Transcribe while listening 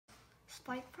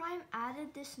Spike Prime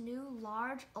added this new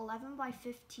large 11 by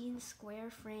 15 square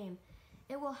frame.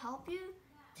 It will help you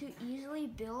to easily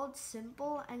build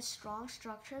simple and strong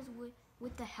structures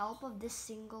with the help of this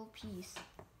single piece.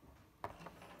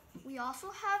 We also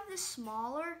have this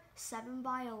smaller 7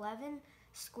 by 11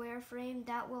 square frame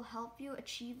that will help you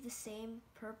achieve the same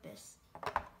purpose.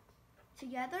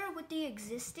 Together with the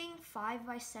existing 5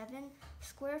 by 7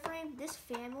 square frame, this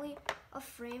family of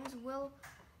frames will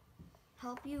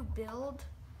help you build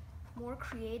more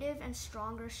creative and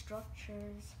stronger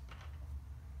structures.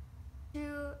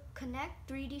 To connect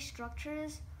 3D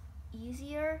structures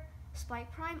easier,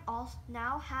 Spike Prime also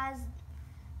now has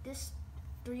this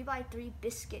 3x3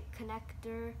 biscuit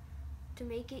connector to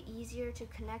make it easier to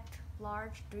connect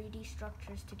large 3D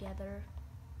structures together.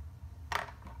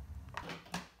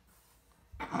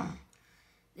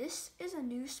 This is a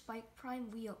new Spike Prime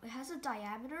wheel. It has a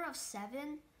diameter of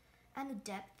 7 and a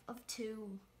depth of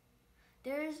 2.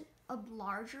 There's a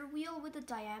larger wheel with a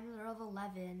diameter of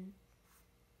 11.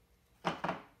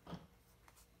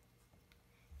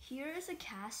 Here is a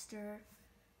caster,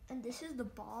 and this is the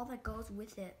ball that goes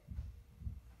with it.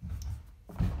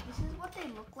 This is what they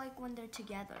look like when they're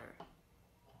together.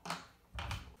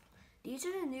 These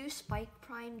are the new Spike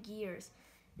Prime gears.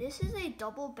 This is a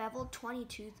double beveled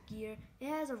 20-tooth gear. It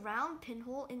has a round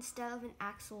pinhole instead of an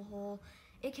axle hole.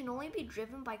 It can only be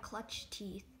driven by clutch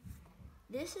teeth.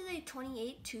 This is a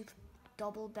 28-tooth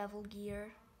double bevel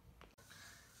gear.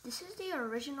 This is the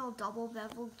original double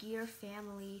bevel gear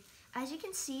family. As you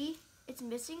can see, it's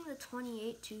missing the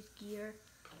 28-tooth gear.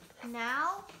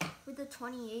 Now, with the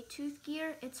 28-tooth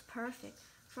gear, it's perfect.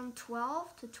 From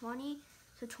 12 to 20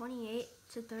 to 28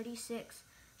 to 36.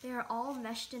 They are all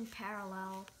meshed in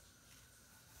parallel.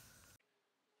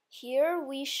 Here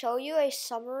we show you a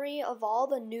summary of all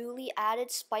the newly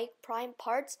added Spike Prime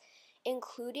parts,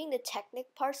 including the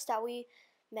Technic parts that we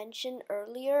mentioned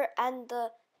earlier, and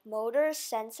the motors,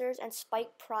 sensors, and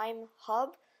Spike Prime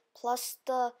hub, plus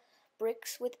the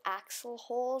bricks with axle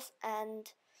holes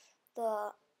and the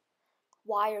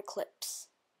wire clips.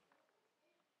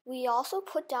 We also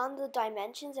put down the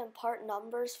dimensions and part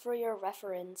numbers for your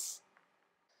reference.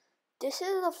 This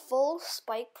is the full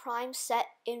Spike Prime set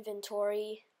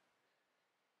inventory.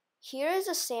 Here is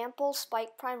a sample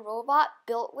Spike Prime robot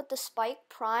built with the Spike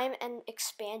Prime and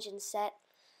expansion set.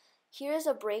 Here is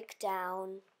a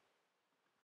breakdown.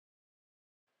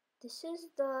 This is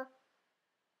the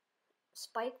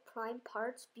Spike Prime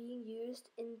parts being used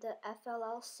in the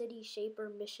FLL City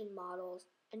Shaper mission models.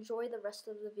 Enjoy the rest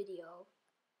of the video.